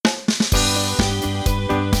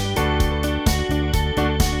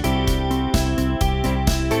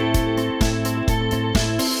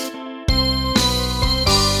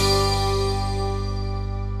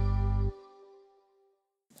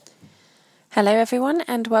Hello everyone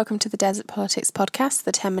and welcome to the Desert Politics Podcast,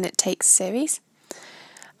 the 10-Minute Takes series.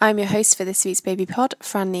 I'm your host for this week's baby pod,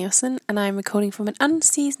 Fran Nielsen, and I'm recording from an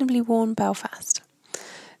unseasonably warm Belfast.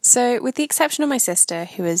 So, with the exception of my sister,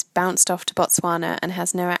 who has bounced off to Botswana and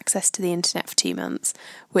has no access to the internet for 2 months,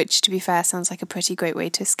 which, to be fair, sounds like a pretty great way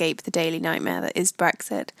to escape the daily nightmare that is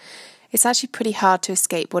Brexit, it's actually pretty hard to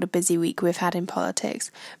escape what a busy week we've had in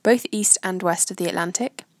politics, both east and west of the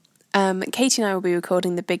Atlantic. Katie and I will be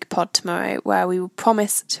recording the big pod tomorrow, where we will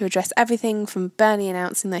promise to address everything from Bernie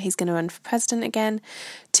announcing that he's going to run for president again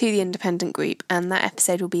to the independent group, and that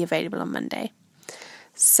episode will be available on Monday.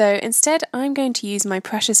 So instead, I'm going to use my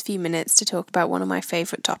precious few minutes to talk about one of my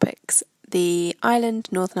favourite topics, the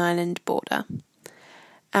Northern Ireland border.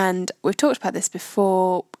 And we've talked about this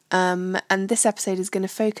before, and this episode is going to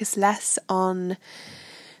focus less on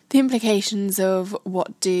the implications of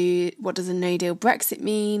what does a no-deal Brexit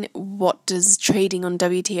mean, what does trading on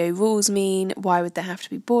WTO rules mean, why would there have to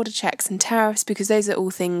be border checks and tariffs, because those are all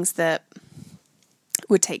things that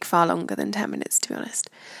would take far longer than 10 minutes, to be honest.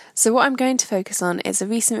 So what I'm going to focus on is a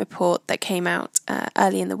recent report that came out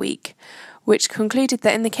early in the week, which concluded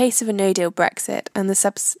that in the case of a no-deal Brexit and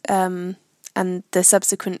the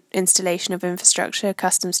subsequent installation of infrastructure,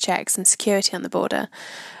 customs checks and security on the border,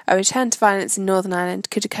 a return to violence in Northern Ireland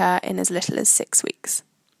could occur in as little as 6 weeks.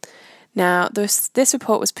 Now, this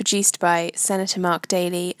report was produced by Senator Mark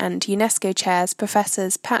Daly and UNESCO chairs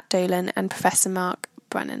Professors Pat Dolan and Professor Mark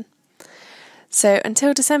Brennan. So,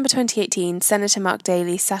 until December 2018, Senator Mark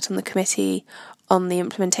Daly sat on the committee on the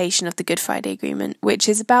implementation of the Good Friday Agreement, which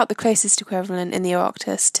is about the closest equivalent in the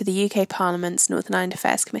Oireachtas to the UK Parliament's Northern Ireland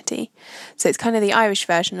Affairs Committee. So it's kind of the Irish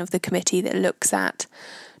version of the committee that looks at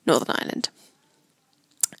Northern Ireland.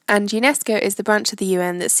 And UNESCO is the branch of the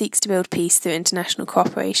UN that seeks to build peace through international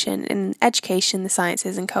cooperation in education, the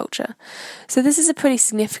sciences and culture. So this is a pretty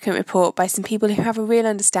significant report by some people who have a real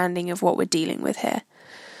understanding of what we're dealing with here.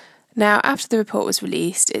 Now, after the report was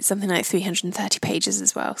released, it's something like 330 pages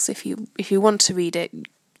as well, so if you want to read it,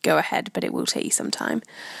 go ahead, but it will take you some time.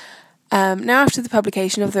 Now, after the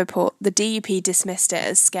publication of the report, the DUP dismissed it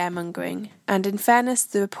as scaremongering, and in fairness,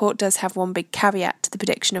 the report does have one big caveat to the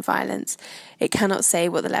prediction of violence. It cannot say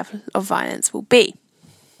what the level of violence will be.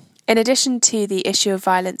 In addition to the issue of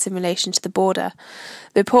violence in relation to the border,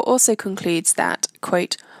 the report also concludes that,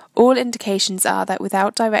 quote, all indications are that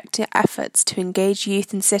without direct efforts to engage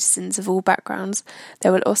youth and citizens of all backgrounds,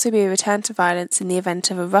 there will also be a return to violence in the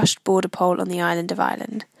event of a rushed border poll on the island of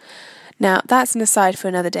Ireland. Now, that's an aside for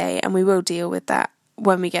another day, and we will deal with that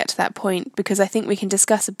when we get to that point, because I think we can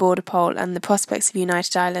discuss a border poll and the prospects of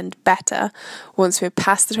United Ireland better once we're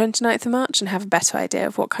past the 29th of March and have a better idea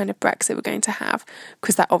of what kind of Brexit we're going to have,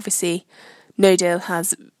 because that obviously, no deal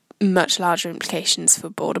has much larger implications for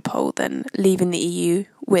border poll than leaving the EU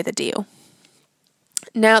with a deal.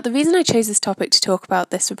 Now, the reason I chose this topic to talk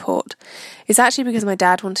about this report is actually because my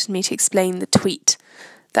dad wanted me to explain the tweet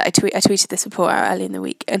that I tweeted this report out early in the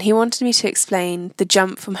week, and he wanted me to explain the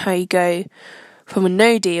jump from how you go from a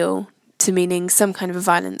no deal to meaning some kind of a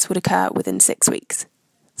violence would occur within 6 weeks.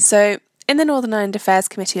 So, in the Northern Ireland Affairs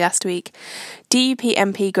Committee last week, DUP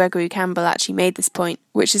MP Gregory Campbell actually made this point,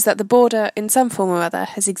 which is that the border, in some form or other,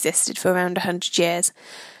 has existed for around 100 years,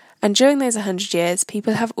 and during those 100 years,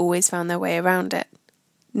 people have always found their way around it.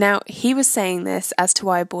 Now, he was saying this as to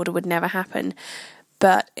why a border would never happen,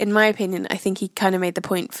 but in my opinion, I think he kind of made the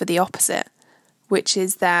point for the opposite, which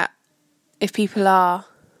is that if people are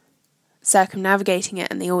circumnavigating it,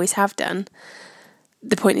 and they always have done,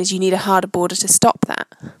 the point is you need a harder border to stop that.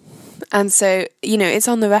 And so, it's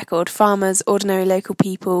on the record, farmers, ordinary local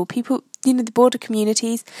people, the border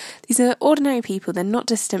communities, these are ordinary people, they're not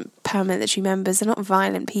distant paramilitary members, they're not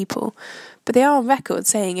violent people, but they are on record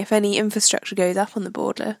saying if any infrastructure goes up on the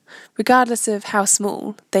border, regardless of how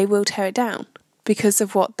small, they will tear it down because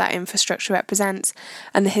of what that infrastructure represents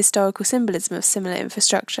and the historical symbolism of similar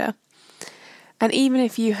infrastructure. And even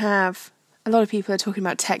if you have, a lot of people are talking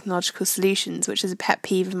about technological solutions, which is a pet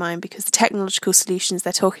peeve of mine because the technological solutions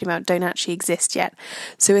they're talking about don't actually exist yet.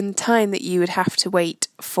 So in the time that you would have to wait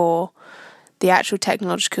for the actual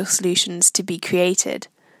technological solutions to be created,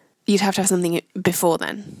 you'd have to have something before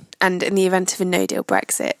then. And in the event of a no-deal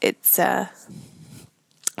Brexit, it's,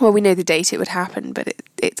 we know the date it would happen, but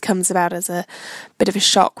it comes about as a bit of a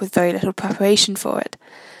shock with very little preparation for it.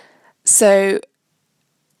 So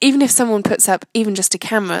even if someone puts up even just a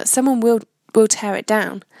camera, someone will tear it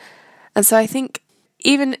down. And so I think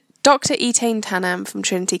even Dr. Etain Tanam from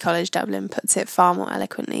Trinity College Dublin puts it far more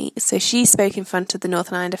eloquently. So she spoke in front of the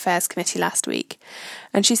Northern Ireland Affairs Committee last week,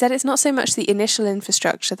 and she said it's not so much the initial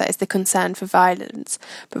infrastructure that is the concern for violence,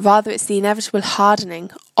 but rather it's the inevitable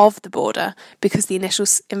hardening of the border because the initial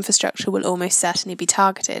infrastructure will almost certainly be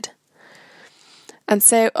targeted. And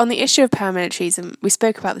so on the issue of paramilitarism, we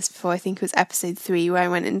spoke about this before, I think it was episode 3, where I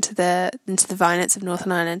went into the violence of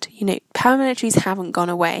Northern Ireland. Paramilitaries haven't gone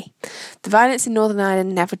away. The violence in Northern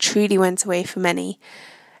Ireland never truly went away for many.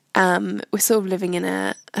 We're sort of living in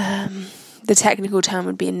the technical term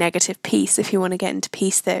would be a negative peace if you want to get into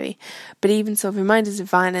peace theory. But even sort of reminders of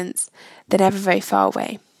violence, they're never very far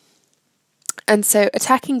away. And so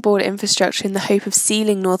attacking border infrastructure in the hope of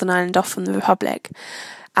sealing Northern Ireland off from the Republic,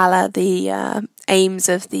 a la the aims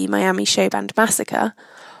of the Miami show band massacre,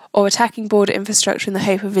 or attacking border infrastructure in the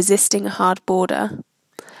hope of resisting a hard border,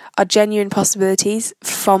 are genuine possibilities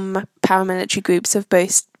from paramilitary groups of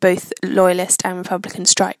both loyalist and Republican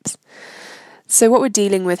stripes. So what we're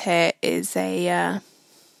dealing with here is a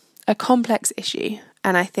complex issue,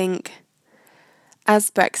 and I think as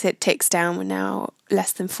Brexit ticks down, we're now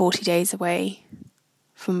less than 40 days away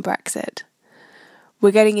from Brexit.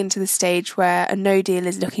 We're getting into the stage where a no deal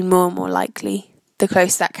is looking more and more likely the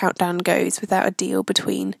closer that countdown goes without a deal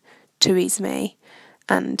between Theresa May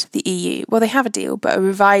and the EU. Well, they have a deal, but a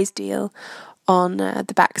revised deal on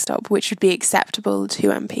the backstop, which would be acceptable to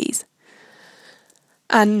MPs.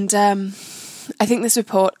 And I think this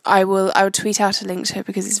report, I will tweet out a link to it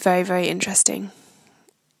because it's very, very interesting.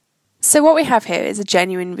 So what we have here is a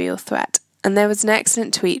genuine real threat. And there was an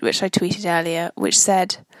excellent tweet, which I tweeted earlier, which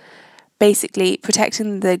said, basically,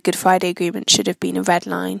 protecting the Good Friday Agreement should have been a red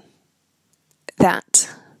line that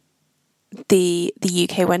the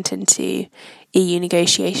UK went into EU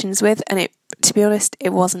negotiations with, and to be honest,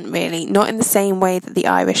 it wasn't really, not in the same way that the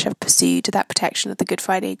Irish have pursued that protection of the Good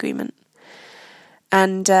Friday Agreement.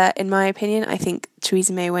 And in my opinion, I think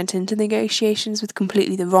Theresa May went into negotiations with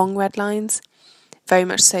completely the wrong red lines, very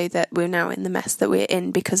much so that we're now in the mess that we're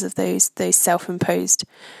in because of those self-imposed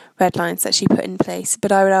red lines that she put in place.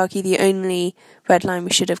 But I would argue the only red line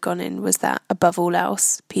we should have gone in was that, above all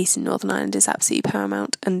else, peace in Northern Ireland is absolutely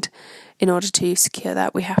paramount, and in order to secure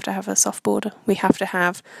that, we have to have a soft border. We have to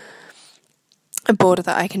have a border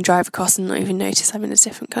that I can drive across and not even notice I'm in a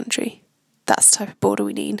different country. That's the type of border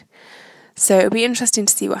we need. So it'll be interesting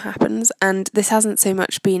to see what happens, and this hasn't so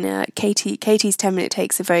much been Katie's 10-minute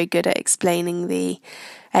takes are very good at explaining the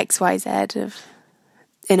XYZ of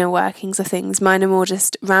inner workings of things. Mine are more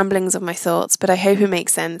just ramblings of my thoughts, but I hope it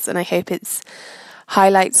makes sense, and I hope it's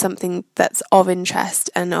highlights something that's of interest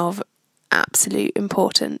and of absolute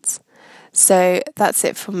importance. So that's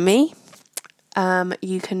it from me.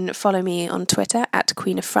 You can follow me on Twitter at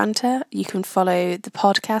Queen of Franta. You can follow the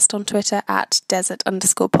podcast on Twitter at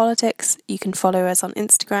desert_politics. You can follow us on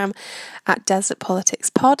Instagram at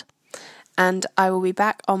desertpoliticspod. And I will be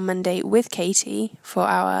back on Monday with Katie for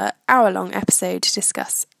our hour-long episode to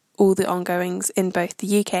discuss all the ongoings in both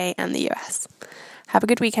the UK and the US. Have a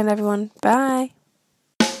good weekend, everyone. Bye.